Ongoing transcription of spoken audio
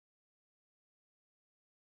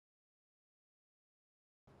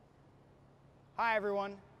Hi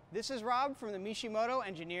everyone, this is Rob from the Mishimoto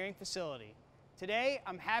Engineering Facility. Today,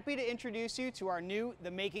 I'm happy to introduce you to our new The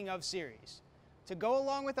Making Of series. To go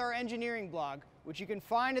along with our engineering blog, which you can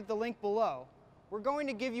find at the link below, we're going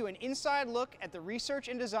to give you an inside look at the research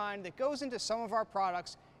and design that goes into some of our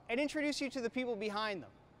products and introduce you to the people behind them.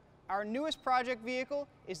 Our newest project vehicle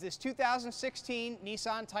is this 2016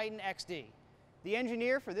 Nissan Titan XD. The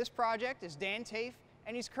engineer for this project is Dan Tafe,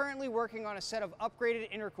 and he's currently working on a set of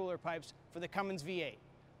upgraded intercooler pipes for the Cummins V8.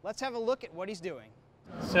 Let's have a look at what he's doing.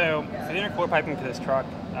 So for the intercooler piping for this truck,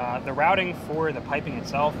 the routing for the piping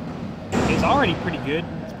itself is already pretty good.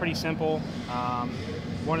 It's pretty simple.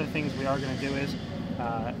 One of the things we are going to do is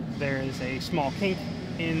there is a small kink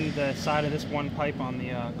in the side of this one pipe on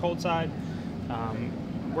the cold side.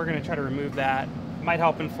 We're going to try to remove that. Might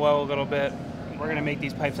help in flow a little bit. We're going to make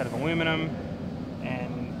these pipes out of aluminum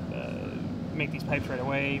and make these pipes right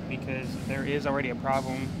away because there is already a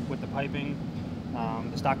problem with the piping.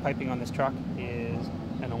 The stock piping on this truck is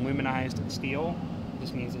an aluminized steel.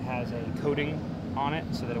 This means it has a coating on it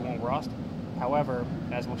so that it won't rust. However,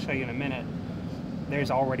 as we'll show you in a minute,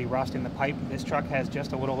 there's already rust in the pipe. This truck has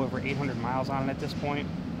just a little over 800 miles on it at this point.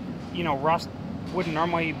 You know, rust wouldn't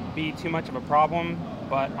normally be too much of a problem,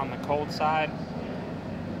 but on the cold side,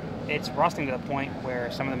 it's rusting to the point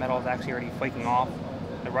where some of the metal is actually already flaking off.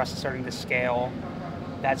 The rust is starting to scale.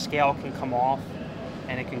 That scale can come off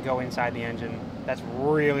and it can go inside the engine. That's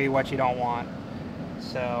really what you don't want.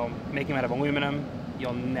 So making them out of aluminum,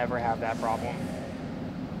 you'll never have that problem.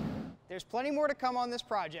 There's plenty more to come on this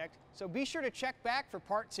project, so be sure to check back for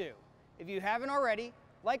part 2. If you haven't already,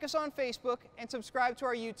 like us on Facebook and subscribe to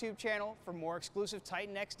our YouTube channel for more exclusive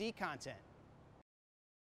Titan XD content.